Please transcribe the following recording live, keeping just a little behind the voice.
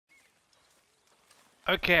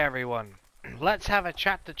Okay, everyone. Let's have a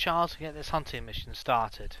chat to Charles to get this hunting mission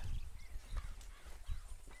started.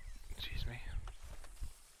 Excuse me.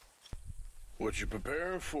 What you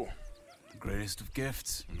preparing for? The greatest of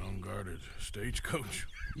gifts. An unguarded stagecoach.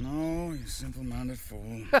 No, you simple-minded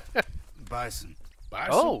fool. Bison. Bison?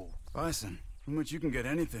 Oh! Bison. From which you can get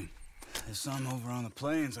anything. There's some over on the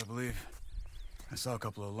plains, I believe. I saw a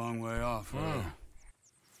couple a long way off.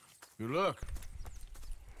 Good luck.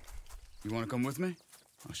 You want to come with me?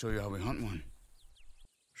 I'll show you how we hunt one.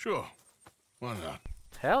 Sure. Why not?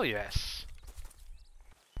 Hell yes.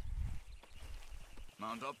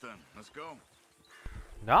 Mount up then. Let's go.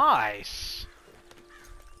 Nice!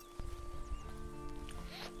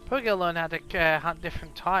 We're gonna learn how to hunt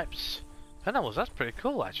different types of animals. That's pretty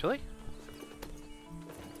cool, actually.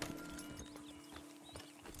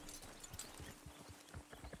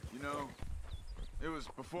 You know, it was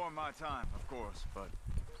before my time, of course, but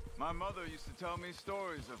my mother used to tell me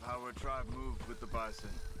stories of how her tribe moved with the bison.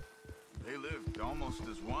 They lived almost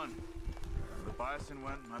as one. The bison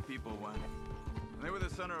went, my people went. And they were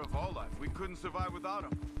the center of all life. We couldn't survive without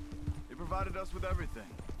them. They provided us with everything.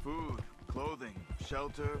 Food, clothing,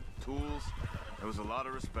 shelter, tools. There was a lot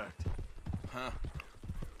of respect. Huh.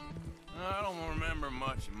 I don't remember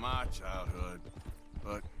much in my childhood,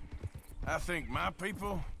 but I think my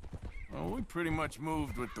people, well, we pretty much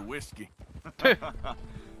moved with the whiskey.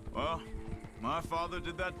 Well, my father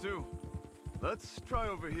did that too. Let's try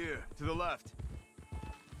over here, to the left.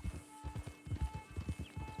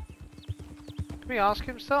 Can we ask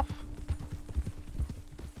him stuff?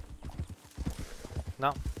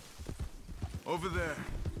 No. Over there.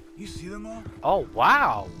 You see them all? Oh,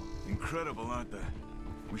 wow! Incredible, aren't they?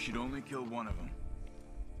 We should only kill one of them.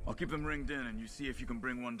 I'll keep them ringed in and you see if you can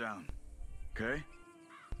bring one down. Okay?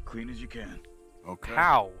 Clean as you can. Okay.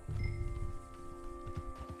 How?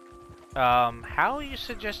 How are you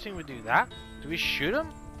suggesting we do that? Do we shoot him?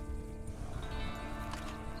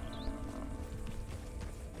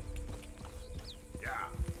 Yeah.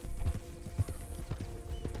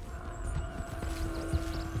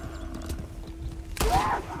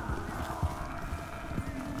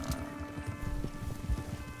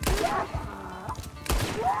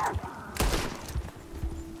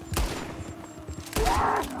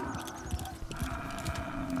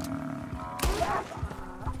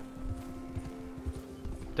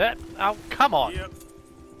 That, oh, come on! Yep.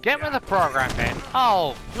 Get with the program, man!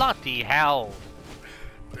 Oh, bloody hell!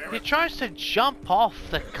 Damn You it. chose to jump off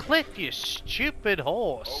the cliff, you stupid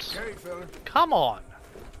horse! Okay, fella. Come on!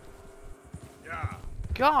 Yeah.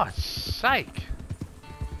 God's sake!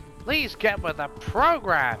 Please get with the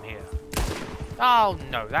program here! Oh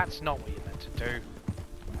no, that's not what you meant to do.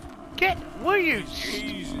 Get, will you?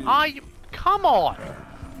 Easy. Are you? Come on!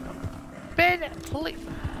 Ben, please.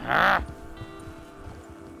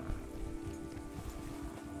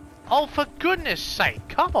 Oh, for goodness sake,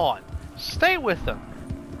 come on! Stay with them!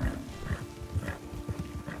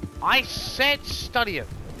 I said study him!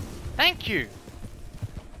 Thank you!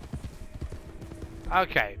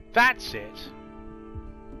 Okay, that's it.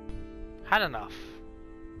 Had enough.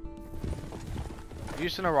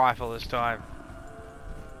 Using a rifle this time.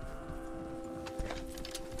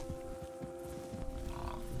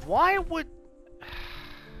 Why would...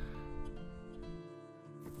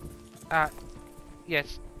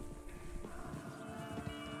 yes.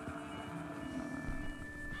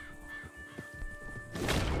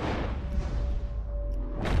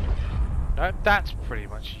 No, that's pretty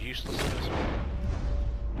much useless at this point.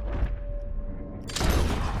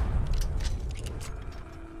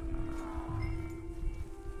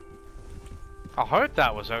 I hope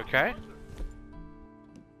that was okay.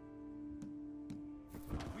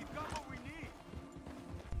 We've got what we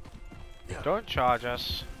need. Don't charge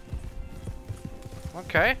us.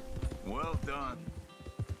 Okay, Well done.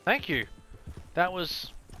 thank you. That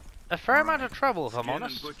was a fair amount of trouble, if I'm Skin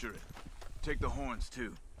honest. and butcher it. Take the horns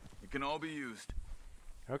too. It can all be used.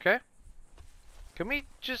 Okay. Can we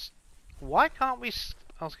just... Why can't we...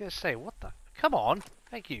 I was going to say, what the... Come on.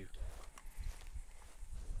 Thank you.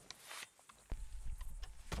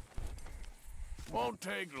 Won't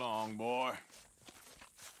take long, boy.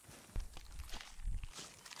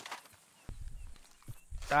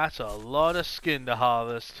 That's a lot of skin to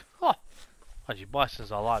harvest. Oh, actually,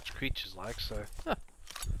 bisons are large creatures like, so... huh.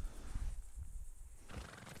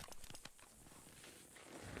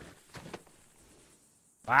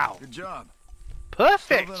 Wow. Good job.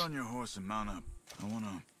 Perfect! Throw that on your horse and mount up. I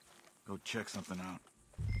wanna go check something out.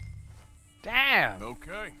 Damn!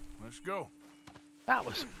 Okay, let's go. That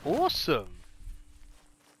was awesome!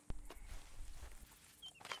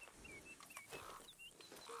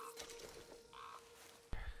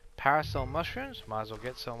 parasol mushrooms. Might as well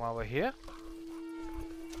get some while we're here.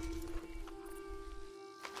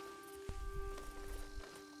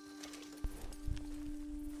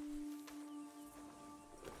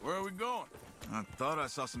 Where are we going? I thought I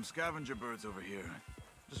saw some scavenger birds over here.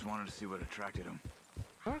 Just wanted to see what attracted them.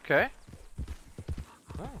 Okay.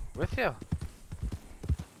 Oh, with you.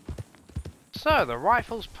 So, the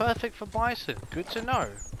rifle's perfect for bison. Good to know.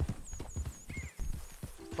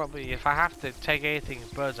 Probably, if I have to take anything as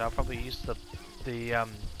birds, I'll probably use the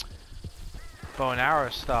bow and arrow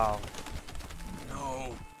style.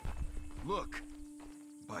 No. Look.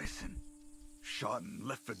 Bison. Shot and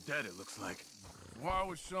left for dead, it looks like. Why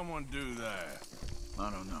would someone do that?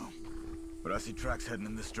 I don't know. But I see tracks heading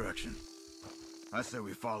in this direction. I say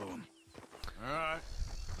we follow them. All right,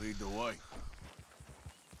 lead the way.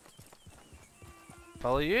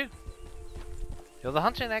 Follow you? You're the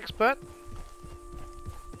hunting expert.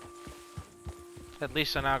 At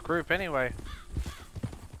least in our group, anyway.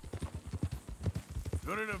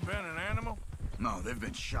 Could it have been an animal? No, they've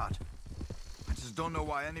been shot. I just don't know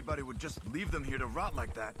why anybody would just leave them here to rot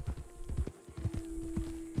like that.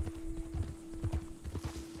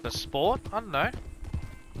 The sport? I don't know.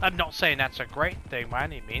 I'm not saying that's a great thing by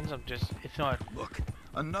any means. I'm just, it's not. Look,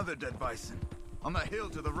 another dead bison. On the hill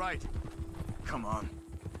to the right. Come on.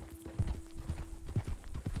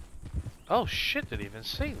 Oh shit! Didn't even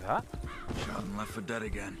see that. Shot and left for dead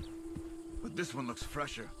again. But this one looks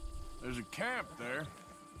fresher. There's a camp there.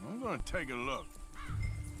 I'm gonna take a look.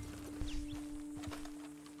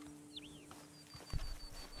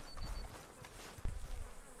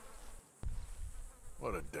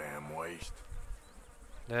 What a damn waste.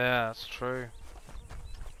 Yeah, that's true.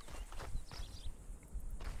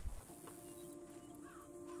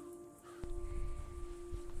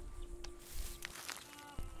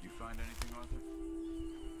 You find anything, Arthur?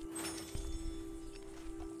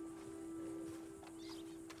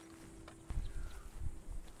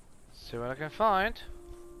 See what I can find.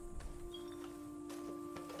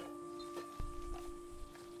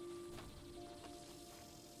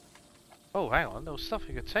 Oh, hang on, there was stuff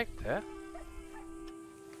you could take there.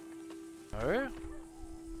 No?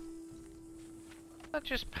 Let's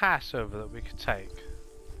just pass over that we could take.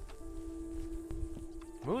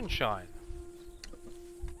 Moonshine.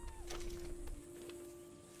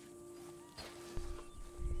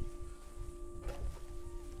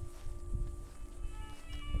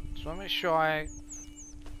 Just want to make sure I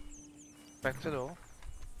inspect it all.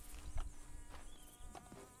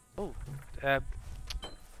 Oh,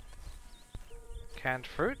 canned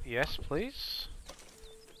fruit, yes please.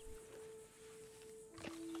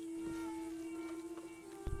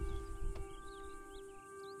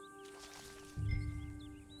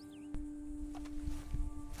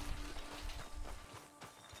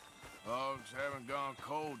 Dogs haven't gone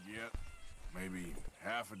cold yet. Maybe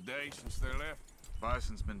half a day since they left.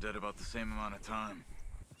 Bison's been dead about the same amount of time.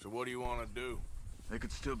 So what do you want to do? They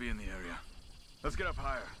could still be in the area. Let's get up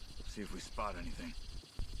higher. See if we spot anything.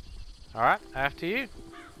 Alright, after you.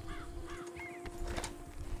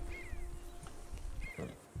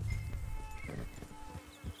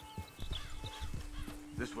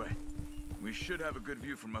 This way. We should have a good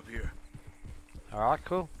view from up here. Alright,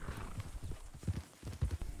 cool.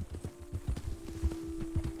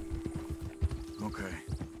 Okay.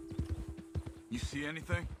 You see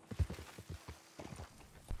anything?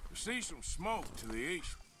 I see some smoke to the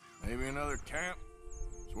east. Maybe another camp.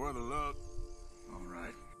 It's worth a look. All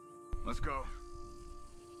right. Let's go.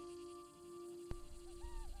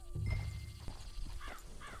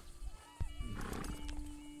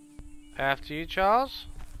 After you, Charles.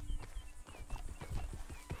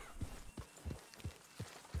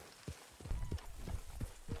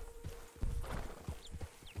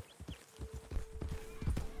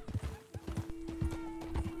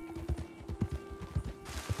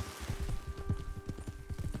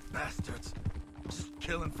 Bastards. Just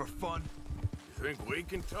killing for fun. You think we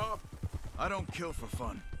can talk? I don't kill for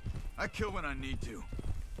fun. I kill when I need to.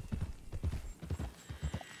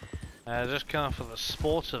 Just going for the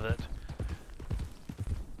sport of it.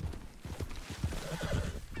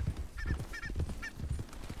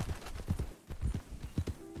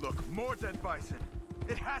 Look, more dead bison.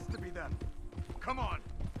 It has to be them. Come on.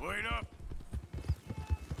 Wait up.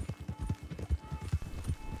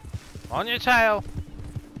 On your tail.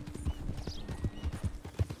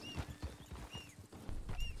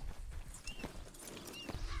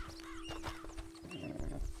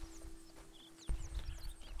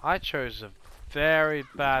 I chose a very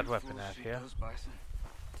bad weapon out here. Those bison.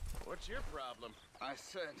 What's your problem? I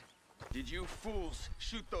said, Did you fools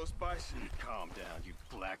shoot those bison? Calm down, you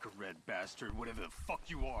black or red bastard, whatever the fuck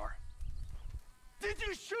you are. Did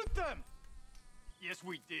you shoot them? Yes,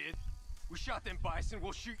 we did. We shot them bison,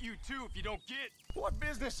 we'll shoot you too if you don't get... What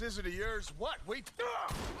business is it of yours? What? We...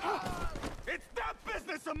 It's that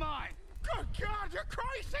business of mine! Good God, you're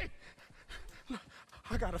crazy!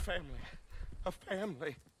 I got a family. A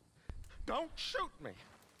family. Don't shoot me.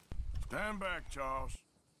 Stand back, Charles.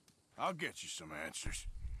 I'll get you some answers.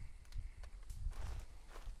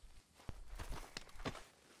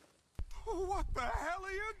 What the hell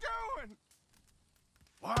are you doing?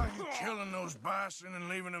 Why are you killing those bison and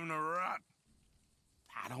leaving them to rot?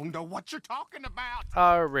 I don't know what you're talking about.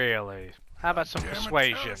 Oh, really? How about some Damn it,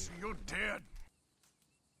 persuasion? tell us, you're dead.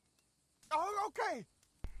 Oh, okay.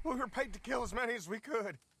 We were paid to kill as many as we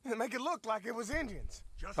could and make it look like it was Indians.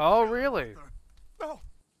 Just Oh, kill them, really? Arthur. No,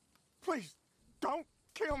 please, don't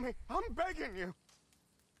kill me. I'm begging you.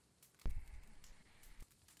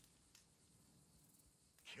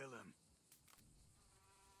 Kill him.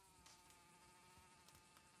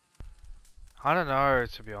 I don't know,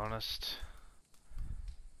 to be honest.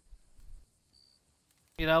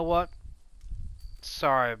 You know what?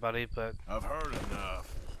 Sorry, buddy, but I've heard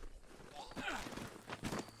enough.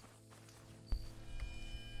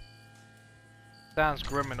 sounds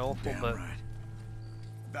grim and awful, Damn but right.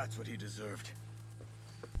 That's what he deserved.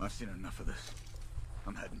 I've seen enough of this.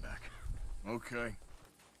 I'm heading back. Okay.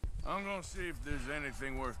 I'm gonna see if there's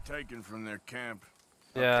anything worth taking from their camp.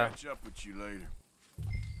 yeah. I'll catch up with you later.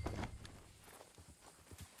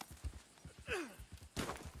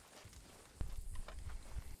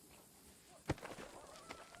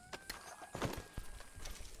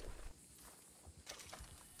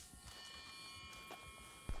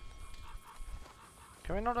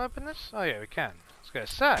 Can we not open this? Oh yeah, we can. I was gonna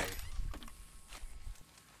say.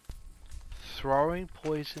 Throwing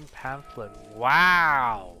poison pamphlet.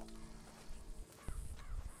 Wow!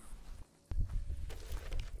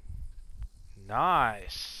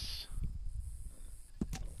 Nice.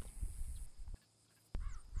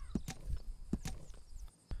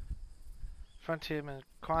 Frontierman,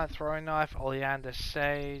 quiet throwing knife, oleander,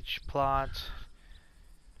 sage, plant.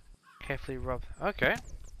 Carefully rub. Okay.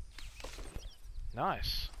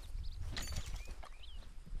 Nice.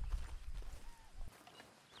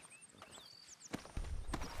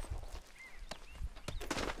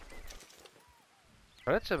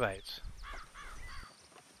 Predator bait.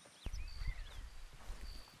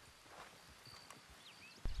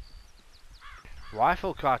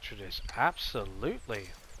 Rifle cartridges, absolutely.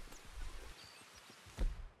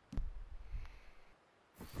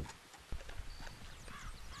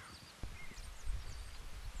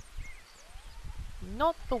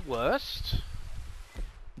 Not the worst.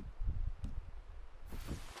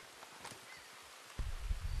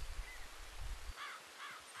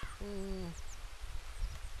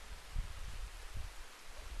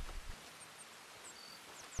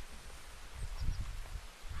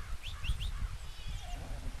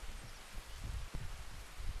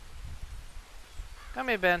 Come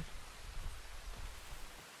here, Ben.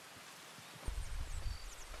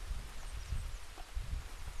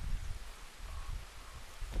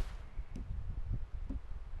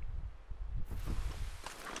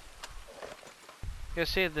 Go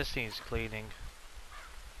see if this needs cleaning.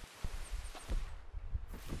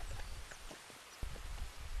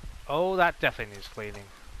 Oh, that definitely needs cleaning.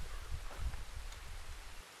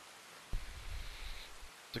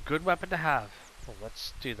 It's a good weapon to have. Well,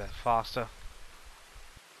 let's do that faster.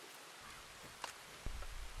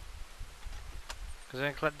 Because I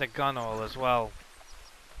can collect the gun oil as well.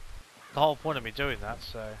 The whole point of me doing that,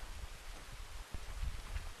 so...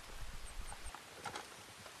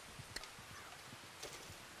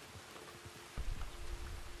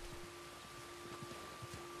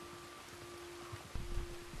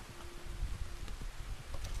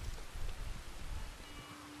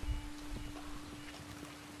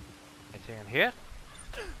 Anything in here?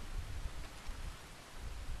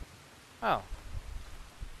 Oh.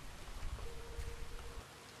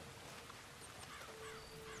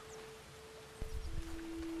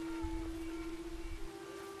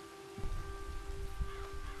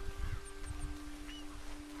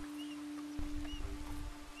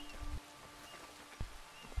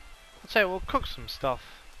 So we'll cook some stuff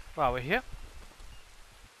while we're here.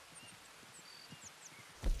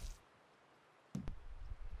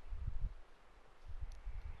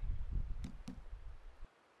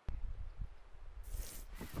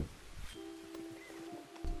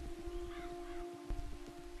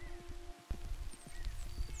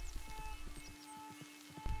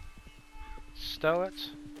 Stow it.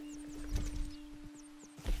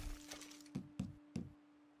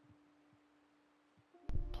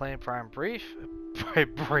 Plain prime brief.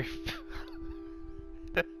 Brief.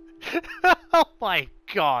 Oh my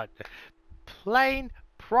god. Plain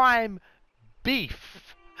prime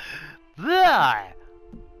beef. There.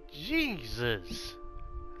 Jesus.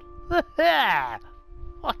 What the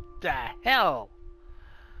hell?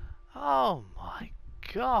 Oh my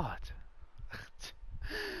god.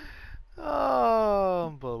 Oh,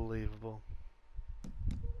 unbelievable.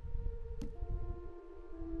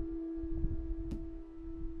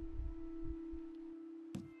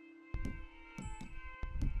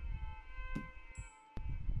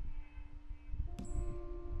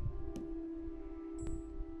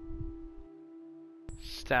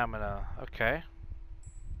 Stamina, okay.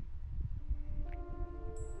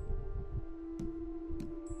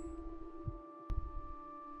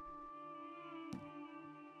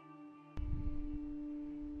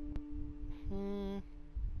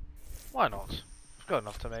 Why not? I've got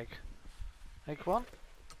enough to make one.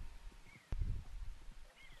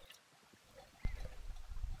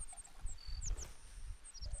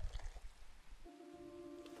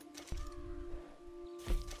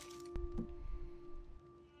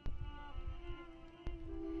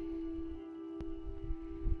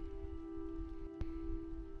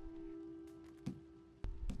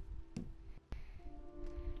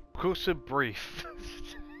 Exclusive brief.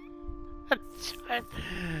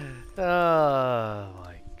 Oh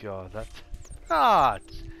my god, that. Ah,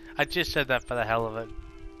 I just said that for the hell of it.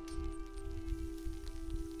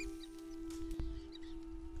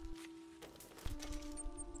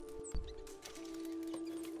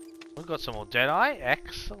 We've got some more Deadeye.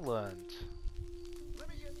 Excellent. Let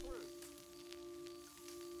me get through.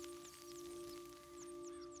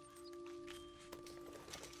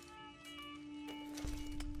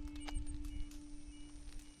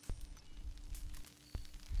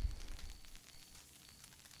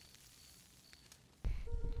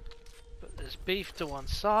 Put this beef to one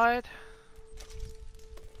side.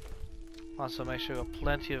 Also make sure we've got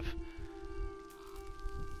plenty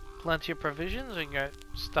of provisions. We can go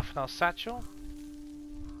stuff in our satchel.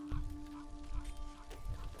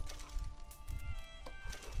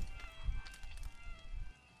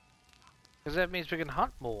 Because that means we can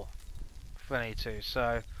hunt more if we need to.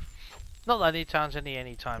 So, not that I need to hunt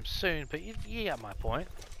anytime soon, but you get my point.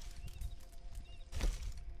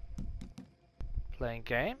 Playing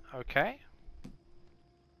game, okay.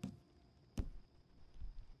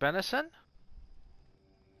 Venison.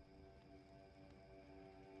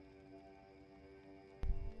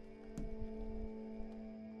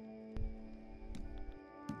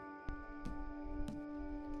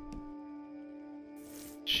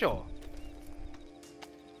 Sure.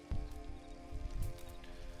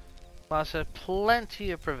 Plus, plenty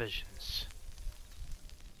of provisions.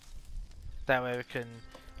 That way we can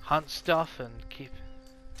hunt stuff and keep.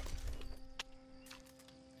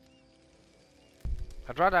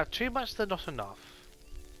 I'd rather have too much than not enough.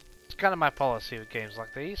 It's kind of my policy with games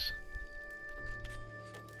like these.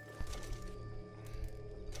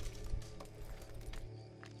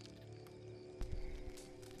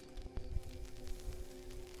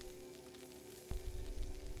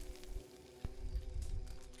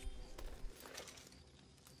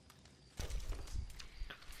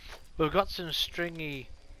 We've got some stringy,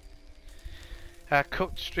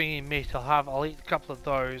 cooked stringy meat. I'll eat a couple of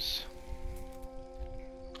those.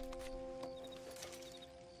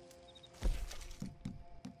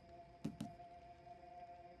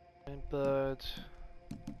 Bird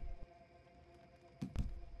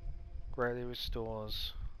greatly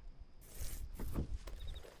restores. I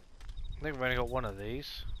think we've only got one of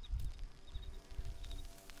these.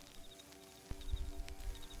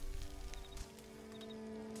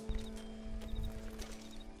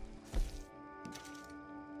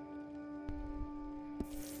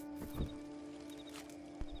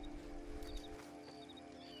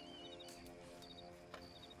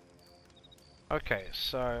 Okay,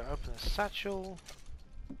 so open the satchel.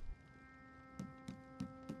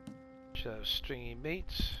 Should have stringy meat.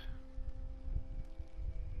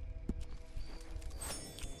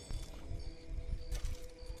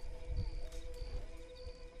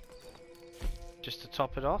 Just to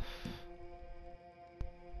top it off.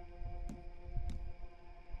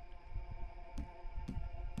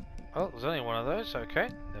 Oh, there's only one of those. Okay,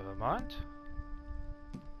 never mind.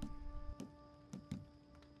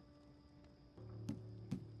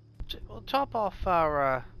 We'll top off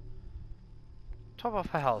our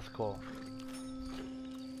health core.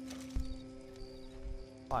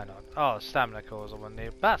 Why not? Oh, stamina core is the one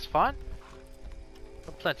there. That's fine.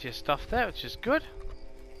 Got plenty of stuff there, which is good.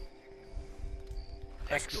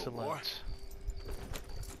 Let's go, boy. Excellent.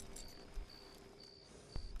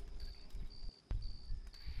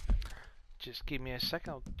 Just give me a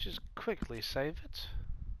second, I'll just quickly save it.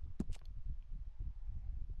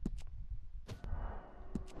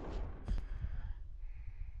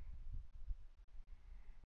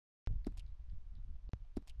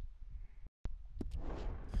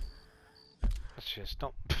 Let's just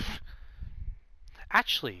not...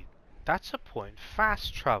 Actually, that's a point.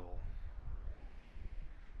 Fast travel.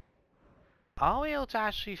 Are we able to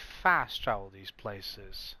actually fast travel these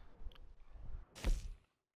places?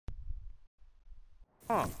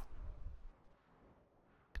 Huh.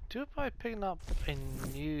 Do it by picking up a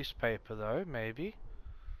newspaper though, maybe.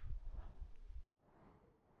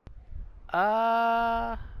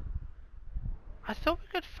 I thought we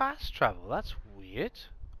could fast travel. That's weird.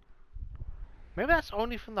 Maybe that's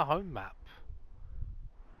only from the home map.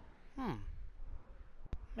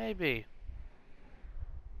 Maybe.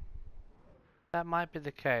 That might be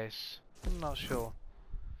the case. I'm not sure.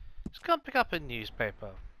 Let's go and pick up a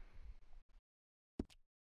newspaper.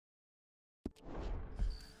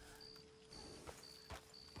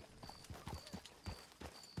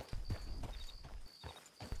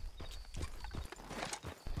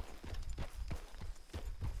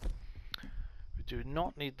 We do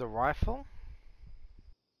not need the rifle.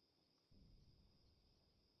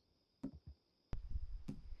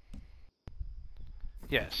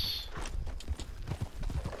 Yes.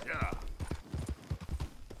 Yeah.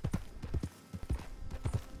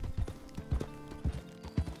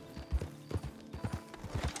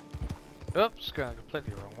 Oops, going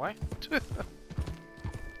completely wrong way.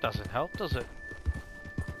 Doesn't help, does it?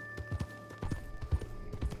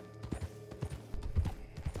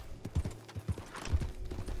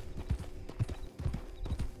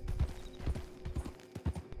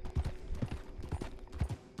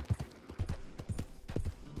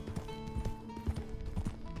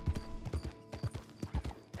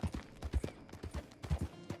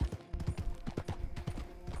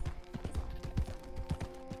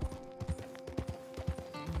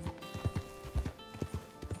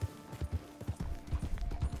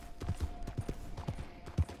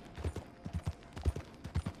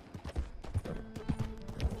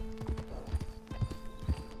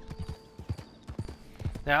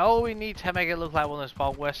 Now all we need to make it look like one of those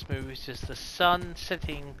Wild West movies is the sun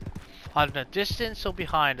sitting on the distance or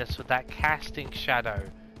behind us with that casting shadow.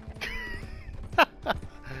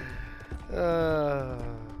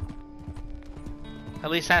 At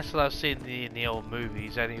least that's what I've seen in the old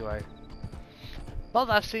movies anyway. Not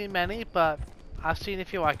that I've seen many, but I've seen a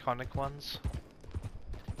few iconic ones.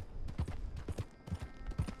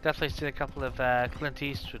 Definitely seen a couple of Clint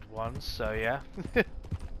Eastwood ones, so yeah.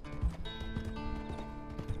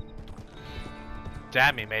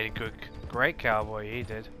 Damn, he made a great cowboy, he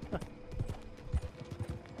did.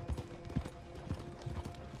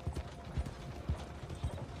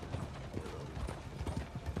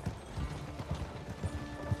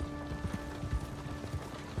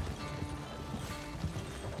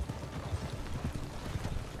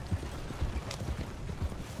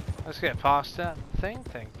 Let's get past that thing,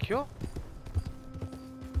 thank you.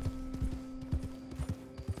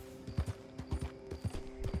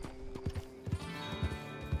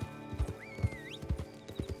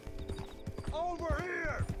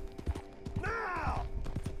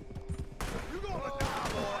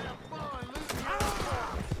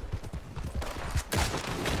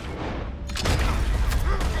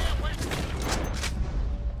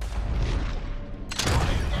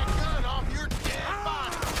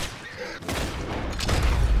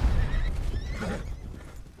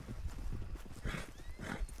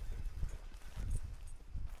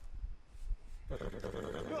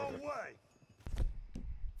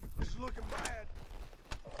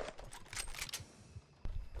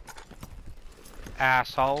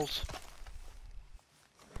 Assholes.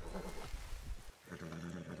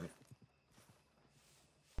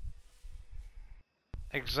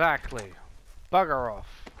 Exactly. Bugger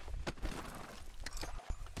off.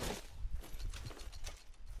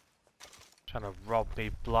 Trying to rob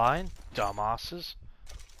me blind, dumbasses.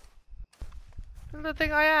 Who do you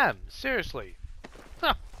think I am? Seriously.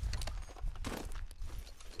 Huh.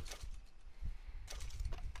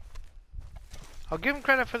 I'll give him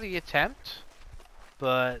credit for the attempt.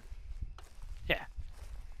 But, yeah.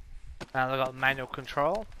 Now they got manual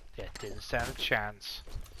control. Yeah, didn't stand a chance.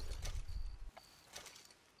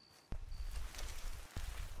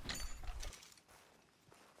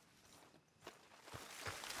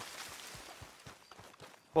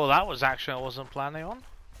 Well, that was action I wasn't planning on.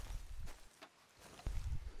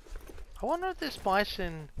 I wonder if this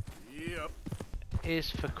bison is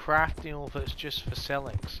for crafting or if it's just for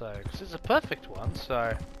selling. So, because it's a perfect one,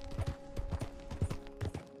 so...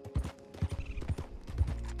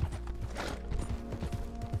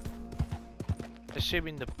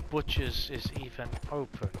 Assuming the butcher's is even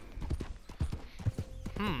open.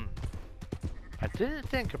 I didn't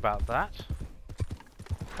think about that.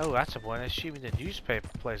 Oh, that's a point. Assuming the newspaper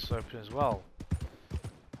place is open as well.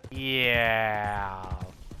 Yeah.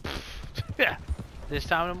 This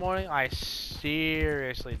time in the morning, I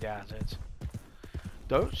seriously doubt it.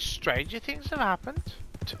 Those stranger things have happened.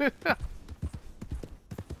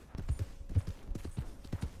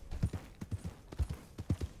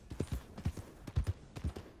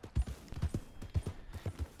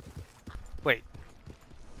 Wait.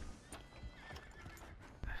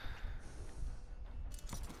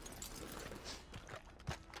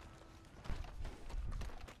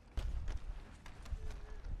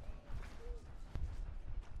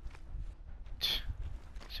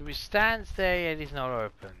 So he stands there and he's not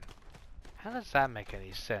open. How does that make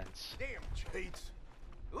any sense? Damn cheats.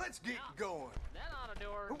 Let's get going. That ought to do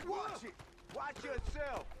her. Watch it. Watch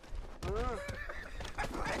yourself.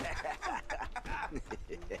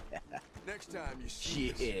 Next time you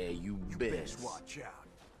see us, you best watch out.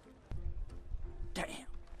 Damn.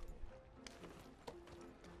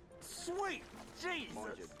 Sweet Jesus.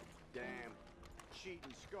 Bunch of damn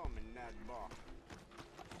cheating scum in that bar.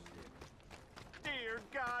 Dear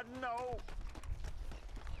God, no.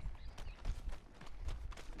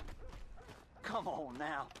 Come on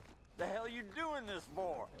now. The hell you doing this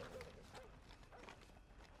for?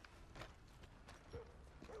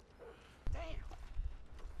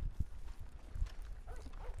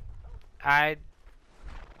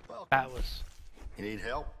 That was... You need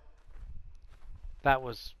help? That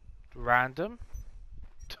was random.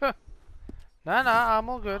 No, I'm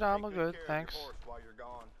all good, I'm all good, thanks.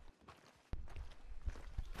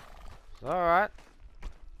 It's alright.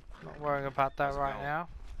 Not worrying about that right now.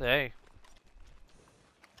 Hey.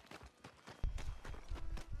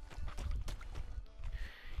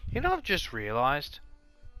 You know, I've just realised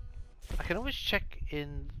I can always check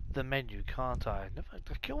in the menu, can't I? I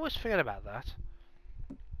can always forget about that.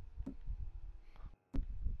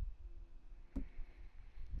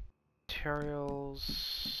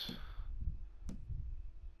 Materials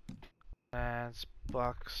and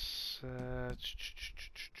box,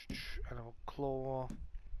 animal claw,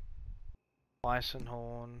 bison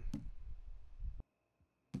horn.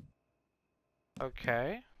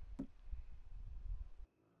 Okay.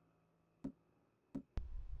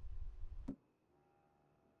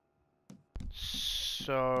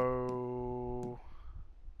 So,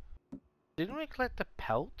 didn't we collect the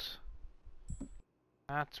pelt?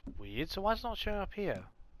 That's weird. So why is it not showing up here?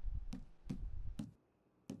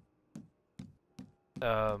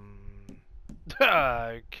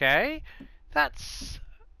 Okay. That's...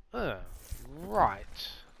 right.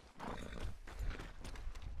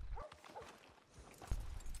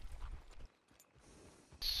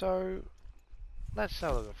 So, let's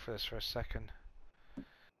have a look for this for a second.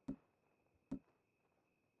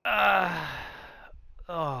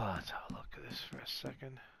 Let's have a look at this for a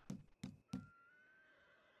second.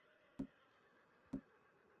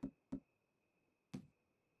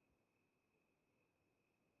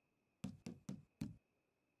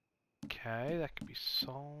 Okay, that could be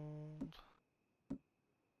sold.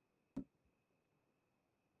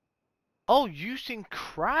 Oh, using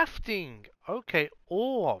crafting. Okay,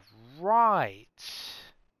 all right.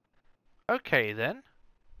 Okay then.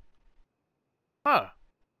 Huh.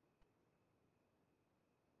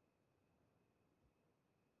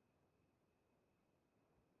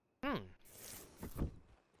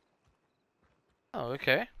 Oh,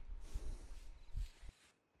 okay.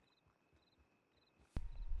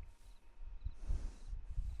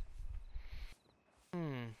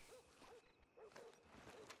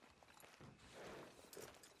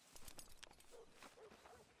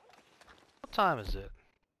 What time is it?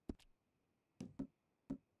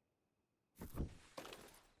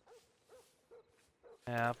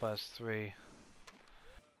 Yeah, past 3.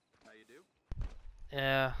 How you do?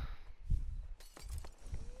 Yeah.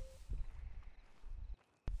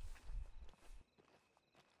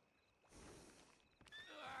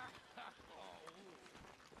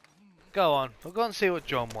 Go on, we'll go and see what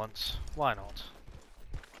John wants. Why not?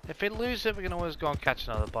 If we lose it, we can always go and catch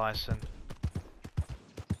another bison.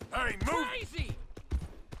 Hey, move! Crazy!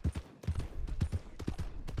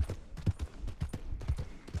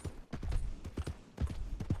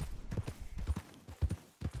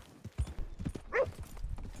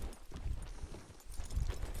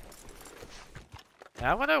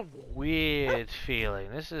 Now, I've got a weird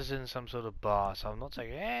feeling. This is in some sort of bar, so I'm not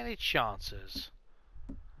taking any chances.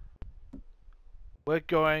 We're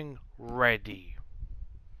going ready.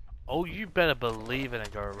 Oh, you better believe it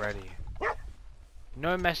and go ready.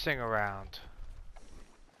 No messing around.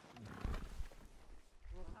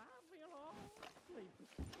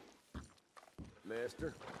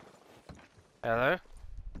 Lester. Hello?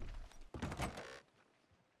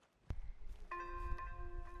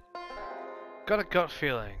 Got a gut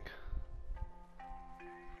feeling.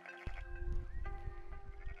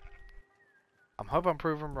 I'm hoping I'm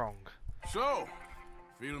proven wrong. So,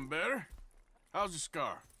 feeling better? How's the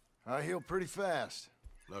scar? I heal pretty fast.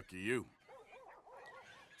 Lucky you.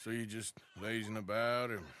 So you just lazing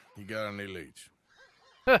about, or you got any leads?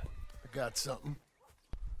 I got something.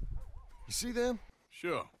 You see them?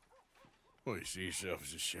 Sure. Well, you see yourself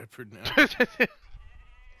as a shepherd now?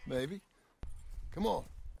 Maybe. Come on.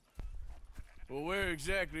 Well, where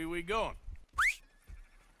exactly are we going?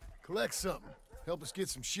 Collect something. Help us get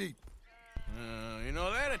some sheep. You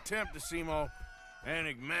know, that attempt to seem all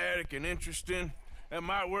enigmatic and interesting, that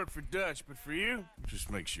might work for Dutch, but for you, it just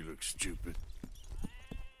makes you look stupid.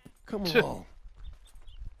 Come on.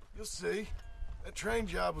 You'll see. That train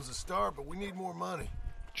job was a start, but we need more money.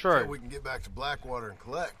 True. So we can get back to Blackwater and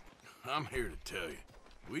collect. I'm here to tell you,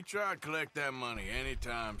 we try to collect that money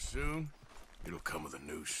anytime soon, it'll come with a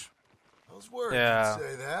noose. I was worried Yeah. you'd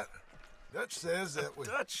say that. Dutch says that we...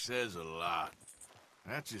 Dutch says a lot.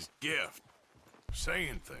 That's his gift.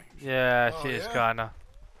 Saying things. Yeah, Oh, she is yeah? kinda.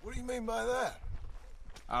 What do you mean by that?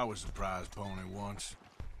 I was the prize pony once.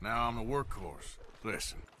 Now I'm the workhorse.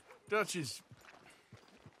 Listen, Dutch is...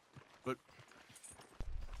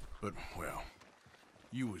 But, well,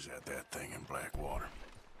 you was at that thing in Blackwater.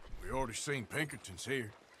 We already seen Pinkertons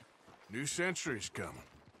here. New century's coming.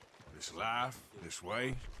 This life, this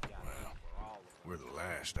way, well, we're the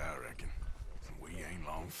last, I reckon. And we ain't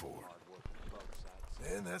long for it.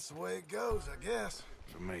 Then that's the way it goes, I guess.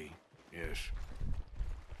 For me, yes.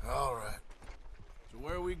 All right. So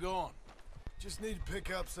where are we going? Just need to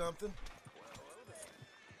pick up something.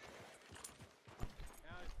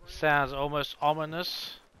 Sounds almost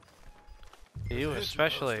ominous. You There's a hitching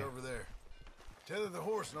especially. post over there. Tether the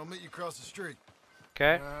horse and I'll meet you across the street.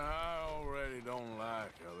 Okay. I already don't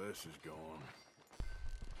like how this is going.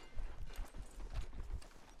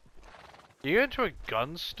 You go into a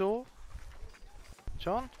gun store,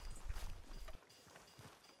 John?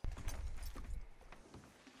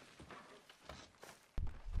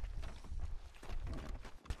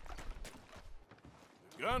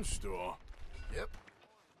 The gun store? Yep.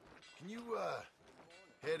 Can you,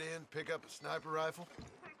 head in, pick up a sniper rifle?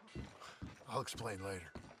 I'll explain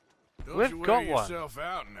later. Don't We've you wear got one. yourself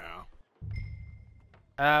out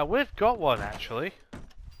now. We've got one actually.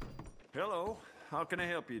 Hello. How can I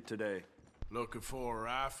help you today? Looking for a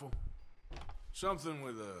rifle? Something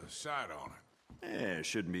with a sight on it. Yeah,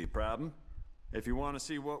 shouldn't be a problem. If you want to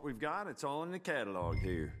see what we've got, it's all in the catalog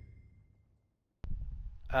here.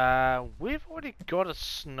 We've already got a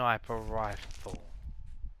sniper rifle.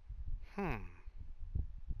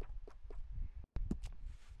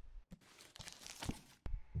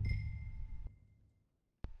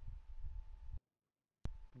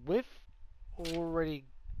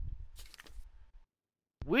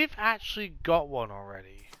 We've actually got one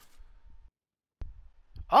already.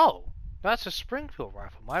 Oh, that's a Springfield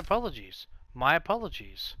rifle. My apologies. My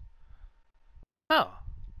apologies. Oh,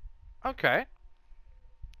 okay.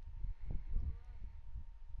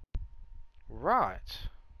 Right.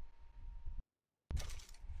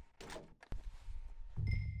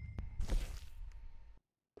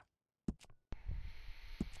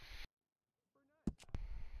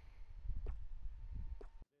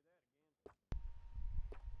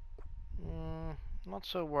 Not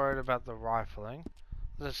so worried about the rifling.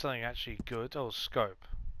 There's something actually good. Oh, scope.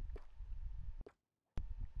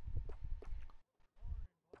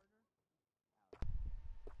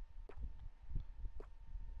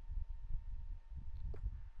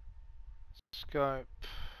 Scope.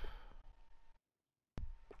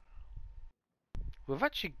 We've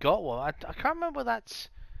actually got one. I can't remember whether that's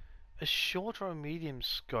a short or a medium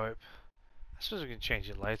scope. I suppose we can change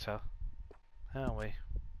it later. Aren't we?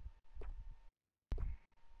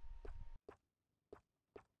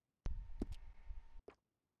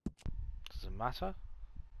 Does it matter?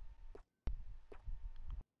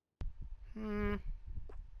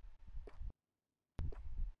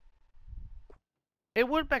 It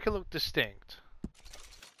would make it look distinct.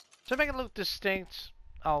 To make it look distinct,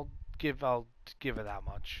 I'll give it that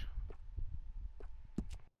much.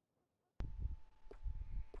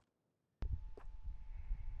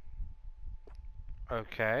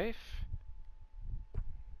 Okay.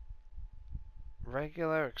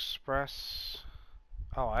 Regular, express.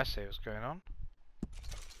 Oh, I see what's going on.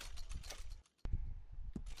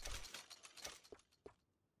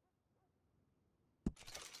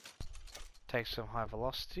 Take some high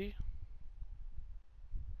velocity.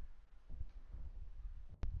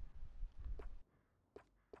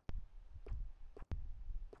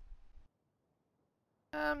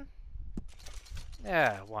 Yeah,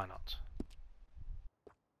 why not?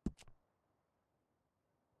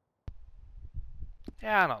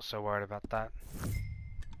 Yeah, I'm not so worried about that.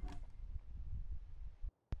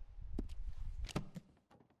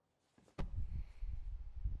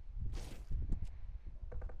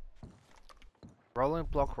 Rolling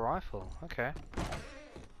block rifle, okay.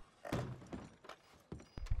 You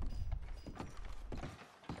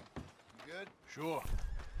good? Sure.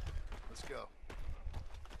 Let's go.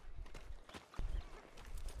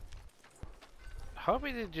 Hope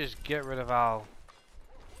we didn't just get rid of our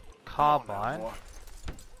Come on now, carbine. boy.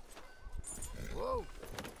 Whoa.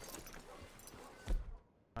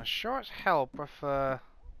 I'm sure as hell prefer.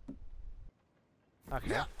 Okay.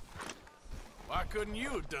 Yeah. Why couldn't you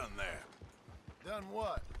have done that? Done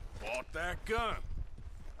what? Bought that gun.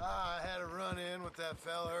 I had a run-in with that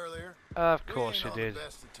fella earlier. Of We course ain't you on did. the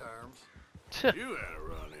best of terms. You had a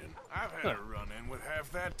run-in. I've had a run-in with half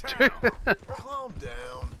that town. Calm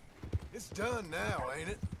down. It's done now, ain't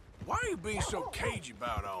it? Why are you being so cagey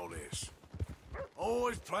about all this?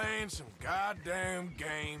 Always playing some goddamn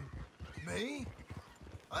game. Me?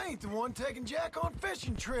 I ain't the one taking Jack on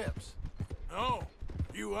fishing trips. No,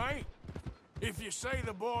 you ain't. If you say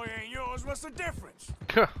the boy ain't yours, what's the difference?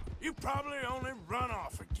 You probably only run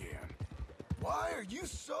off again. Why are you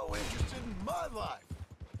so interested in my life?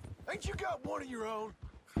 Ain't you got one of your own?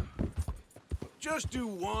 Just do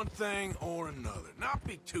one thing or another. Not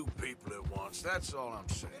be two people at once, that's all I'm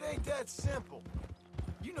saying. It ain't that simple.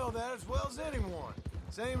 You know that as well as anyone.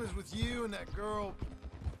 Same as with you and that girl...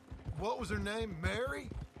 What was her name? Mary?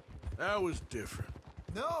 That was different.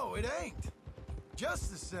 No, it ain't.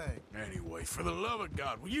 Just the same. Anyway, for the love of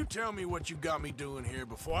God, will you tell me what you got me doing here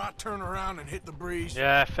before I turn around and hit the breeze?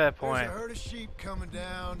 Yeah, fair There's point. a herd of sheep coming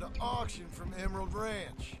down to auction from Emerald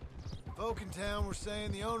Ranch. Folk in town were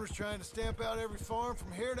saying the owner's trying to stamp out every farm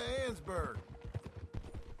from here to Ansburg.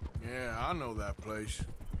 Yeah, I know that place.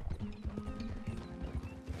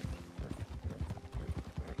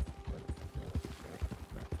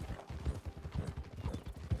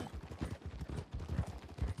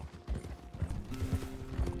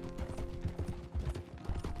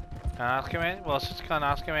 Can't ask him anything. Well, since I can't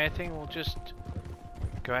ask him anything, we'll just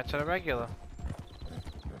go out to the regular.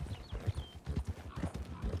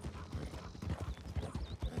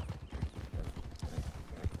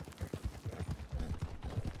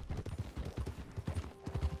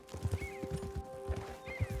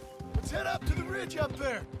 Let's head up to the ridge up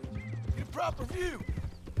there. Get a proper view.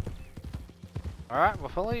 Alright, we'll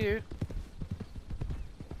follow you.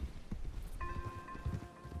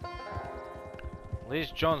 At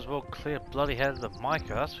least John's well clear bloody headed than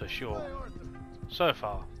Micah, that's for sure. So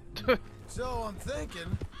far. So I'm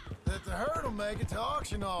thinking that the herd will make it to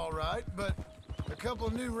auction all right, but a couple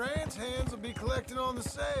of new ranch hands will be collecting on the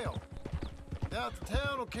sale. Doubt the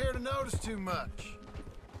town will care to notice too much.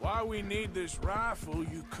 Why we need this rifle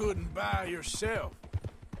you couldn't buy yourself?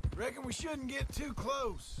 Reckon we shouldn't get too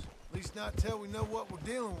close. At least not till we know what we're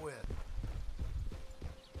dealing with.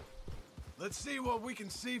 Let's see what we can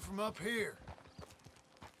see from up here.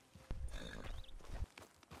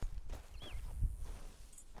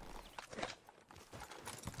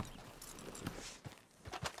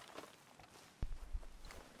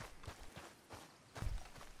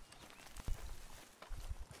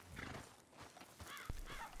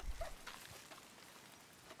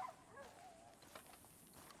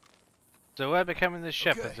 So we're becoming the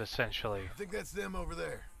shepherds, Okay. essentially. I think that's them over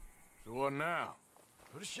there. So what now?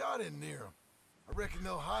 Put a shot in near them. I reckon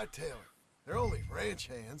they'll hightail it. They're only ranch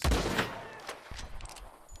hands.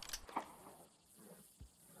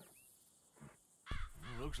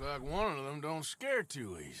 Looks like one of them don't scare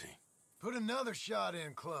too easy. Put another shot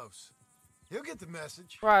in close. He'll get the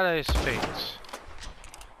message. Right at his feet.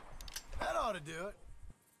 That ought to do it.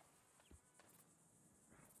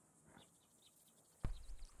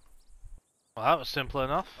 Well, that was simple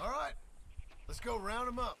enough. All right. Let's go round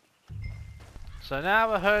them up. So now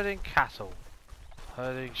we're herding cattle.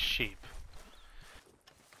 Herding sheep.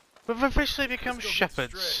 We've officially become Let's go get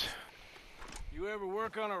shepherds. straight. You ever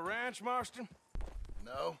work on a ranch, Marston?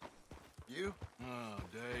 No. You? Oh,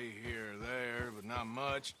 day here or there, but not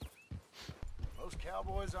much. Most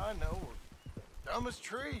cowboys I know are dumb as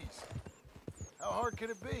trees. How hard could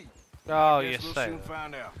it be? Oh, you Guess we'll say soon that.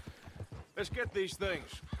 find out. Let's get these things.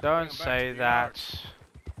 Don't Bring 'em back say to the that. yard.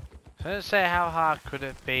 Don't say how hard could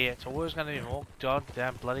it be. It's always going to be more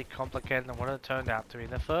goddamn bloody complicated than what it turned out to be in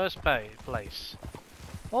the first place.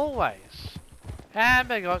 Always. And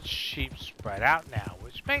they got sheep spread out now,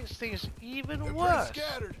 which makes things even They're worse. pretty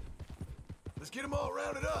scattered. Let's get them all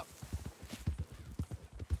rounded up.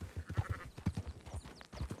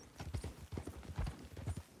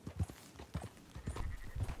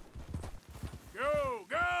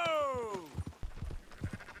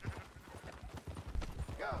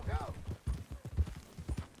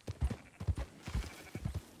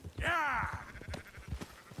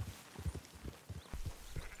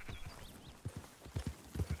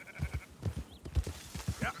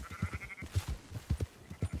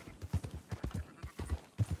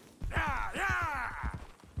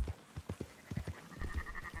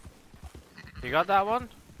 You got that one?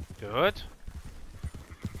 Good.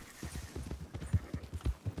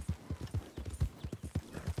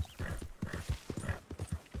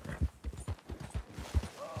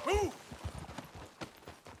 Move!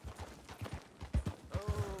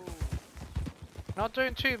 Not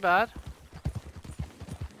doing too bad.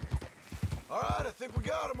 All right, I think we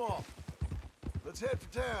got them all. Let's head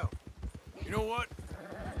for town. You know what?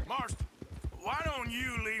 Marston, why don't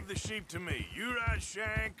you leave the sheep to me? You ride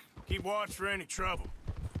Shank, keep watch for any trouble.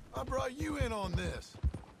 I brought you in on this.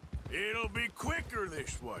 It'll be quicker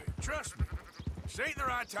this way. Trust me. This ain't the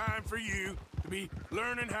right time for you to be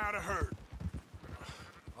learning how to herd.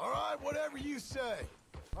 All right, whatever you say.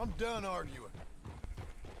 I'm done arguing.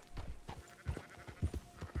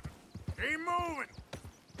 Keep moving.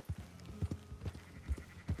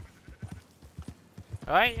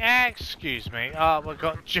 Alright, excuse me. Oh, we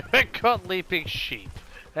got leaping sheep.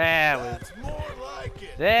 That's more like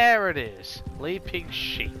it. There it is. Leaping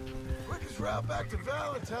sheep. Quickest route back to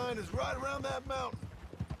Valentine is right around that mountain.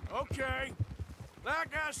 Okay. Like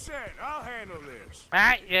I said, I'll handle this.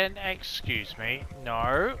 And excuse me.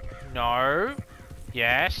 No. No.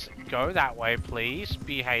 Yes. Go that way, please.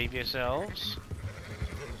 Behave yourselves.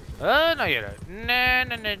 Oh, no you don't. No,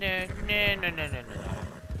 no, no, no, no, no, no, no, no.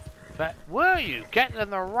 But will you get in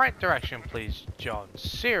the right direction, please, John?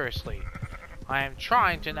 Seriously. I am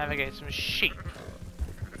trying to navigate some sheep.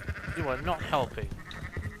 You are not helping.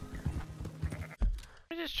 Let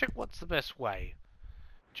me just check what's the best way.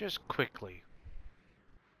 Just quickly.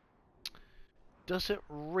 Does it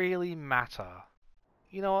really matter?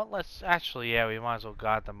 You know what, let's actually, yeah, we might as well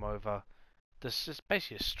guide them over. This is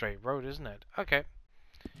basically a straight road, isn't it? Okay.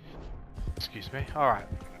 Excuse me. Alright.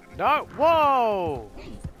 No! Whoa!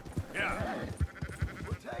 Yeah.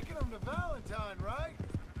 We're taking them to Valentine, right?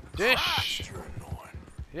 Dish! You're annoying.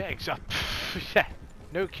 Yeah, exactly. Yeah,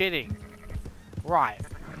 no kidding. Right.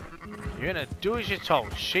 You're gonna do as you're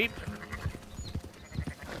told, sheep.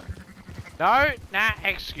 No, nah,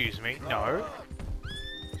 excuse me, no.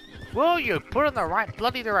 Will you put in the right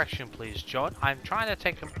bloody direction, please, John? I'm trying to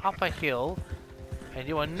take him up a hill, and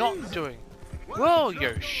you are not doing... Will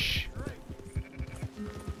you? Shh.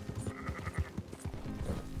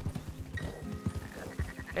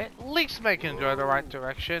 At least make him go the right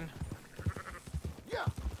direction. Yeah.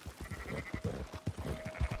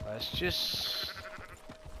 Let's just...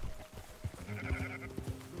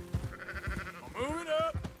 Move it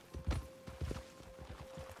up.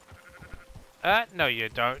 No you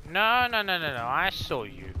don't. No, no, no, no, no. I saw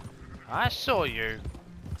you. I saw you.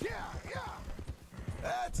 Yeah, yeah.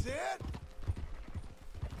 That's it.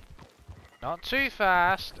 Not too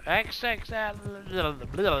fast. XXL.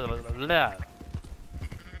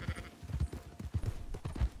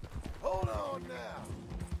 Hold on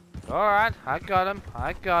now. Alright, I got him.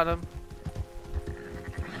 I got him.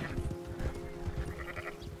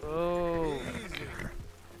 Oh. Easy.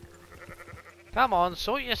 Come on,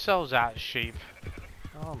 sort yourselves out, sheep.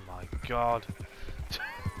 Oh my god.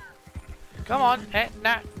 Come on.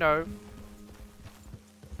 Nah, no.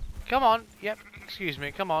 Come on. Yep, excuse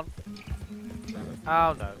me. Come on.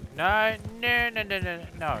 Oh no. No, no, no, no, no,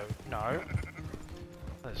 no, no.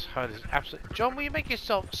 This herd is absolutely... John, will you make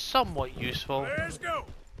yourself somewhat useful? Let's go.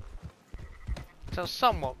 So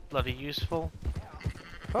somewhat bloody useful.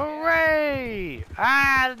 Hooray!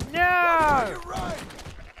 Ah, no! You're right.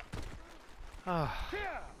 Oh.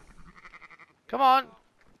 Come on.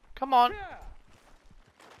 Come on.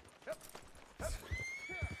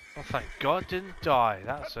 Oh, thank God didn't die.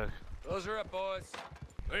 That's a... Those are up, boys.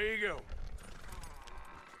 There you go.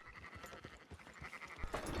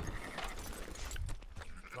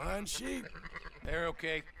 Fine sheep. They're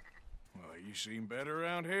okay. Well, you seem better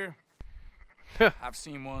around here. I've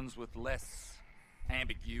seen ones with less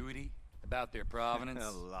ambiguity about their provenance.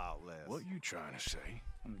 A lot less. What you trying to say?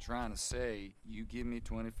 I'm trying to say, you give me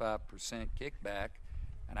 25% kickback,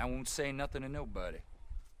 and I won't say nothing to nobody.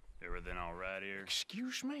 Everything all right here?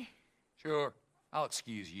 Excuse me? Sure, I'll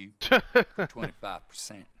excuse you.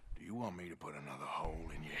 25%. Do you want me to put another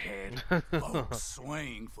hole in your head? Folks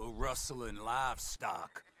swing for rustling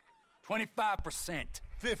livestock. 25%.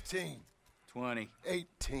 15. 20.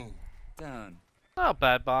 18. Done. Not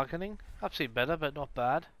bad bargaining. I've seen better, but not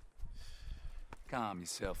bad. Calm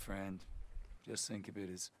yourself, friend. Just think of it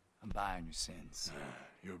as I'm buying your sins.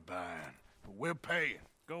 You're buying, but we're paying.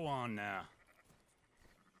 Go on now.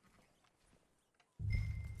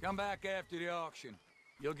 Come back after the auction.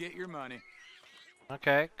 You'll get your money.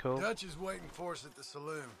 Okay, cool. Dutch is waiting for us at the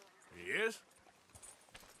saloon. He is?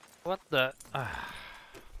 What the...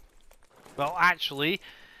 Well, actually,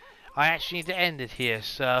 I actually need to end it here,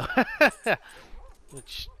 so...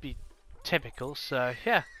 Which be typical. So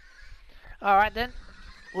yeah. All right then,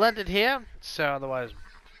 we'll end it here. So otherwise,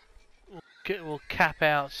 we'll cap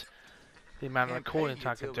out the amount of recording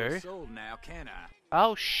time I can do. Now, can I?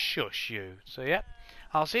 Oh, shush you. So, yep.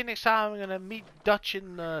 I'll see you next time. I'm going to meet Dutch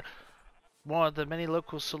in one of the many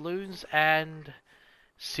local saloons and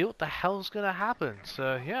see what the hell's going to happen.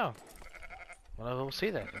 So, yeah. Well, we'll see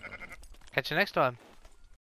then. Catch you next time.